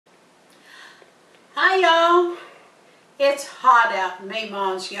Hi y'all, it's hot out in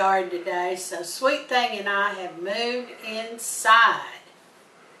Meemaw's yard today, so Sweet Thing and I have moved inside.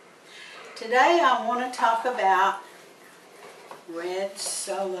 Today I want to talk about red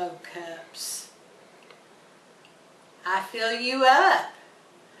Solo cups. I fill you up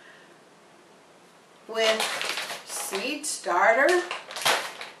with seed starter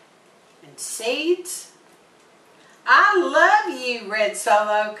and seeds. I love you, red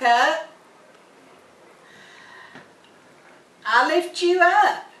Solo cup. I lift you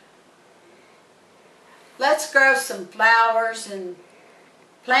up. Let's grow some flowers and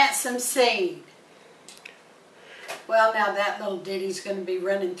plant some seed. Well, now that little ditty's going to be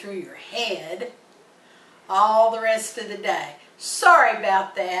running through your head all the rest of the day. Sorry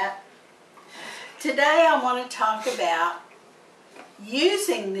about that. Today I want to talk about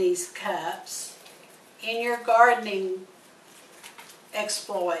using these cups in your gardening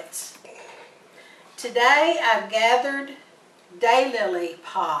exploits. Today I've gathered daylily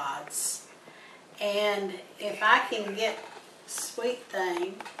pods, and if I can get Sweet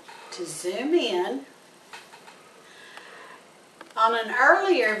Thing to zoom in. On an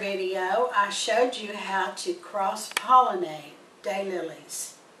earlier video I showed you how to cross-pollinate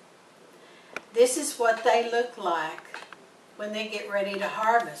daylilies. This is what they look like when they get ready to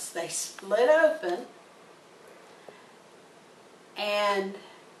harvest. They split open and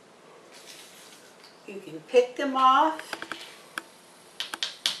you can pick them off.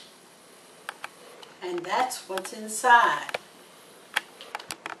 And that's what's inside.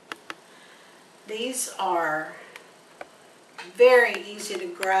 These are very easy to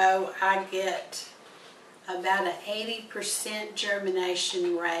grow. I get about an 80%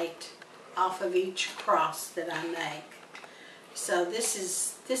 germination rate off of each cross that I make. So this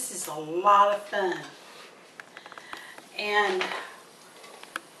is a lot of fun. And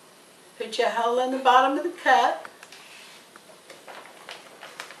put your hole in the bottom of the cup.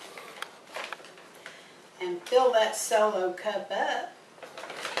 And fill that Solo cup up.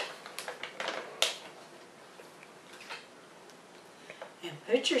 And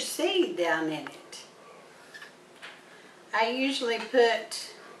put your seed down in it. I usually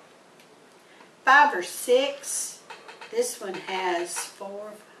put 5 or 6. This one has 4,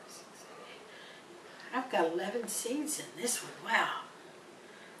 5, 6, 7, 8. I've got 11 seeds in this one. Wow.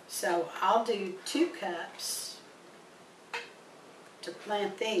 So I'll do 2 cups to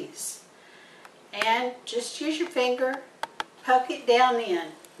plant these. And just use your finger, poke it down in,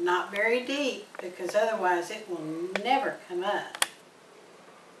 not very deep, because otherwise it will never come up.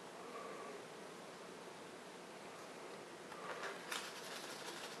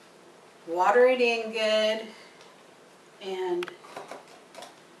 Water it in good, and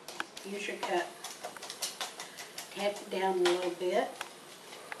use your cup. Tap it down a little bit.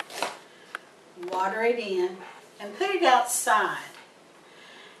 Water it in, and put it outside.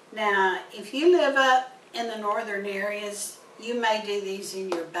 Now, if you live up in the northern areas, you may do these in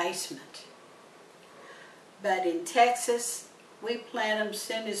your basement. But in Texas, we plant them as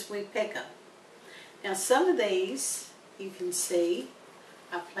soon as we pick them. Now, some of these, you can see,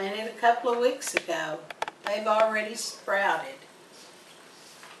 I planted a couple of weeks ago. They've already sprouted.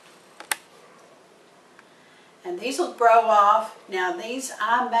 And these will grow off. Now, these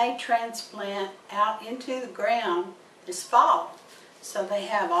I may transplant out into the ground this fall. So they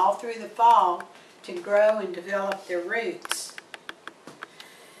have all through the fall to grow and develop their roots.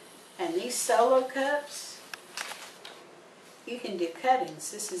 And these Solo cups, you can do cuttings.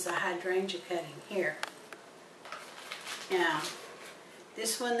 This is a hydrangea cutting here. Now,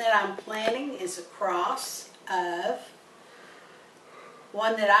 this one that I'm planting is a cross of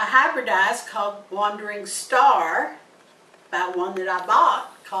one that I hybridized called Wandering Star by one that I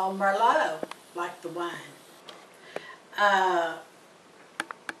bought called Merlot, like the wine.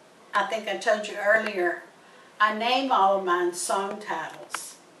 I think I told you earlier, I name all of mine song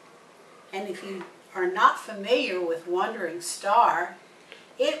titles. And if you are not familiar with Wandering Star,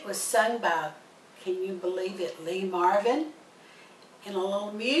 it was sung by, can you believe it, Lee Marvin, in a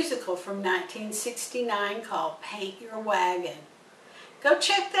little musical from 1969 called Paint Your Wagon. Go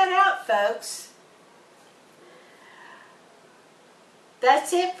check that out, folks.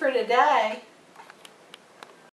 That's it for today.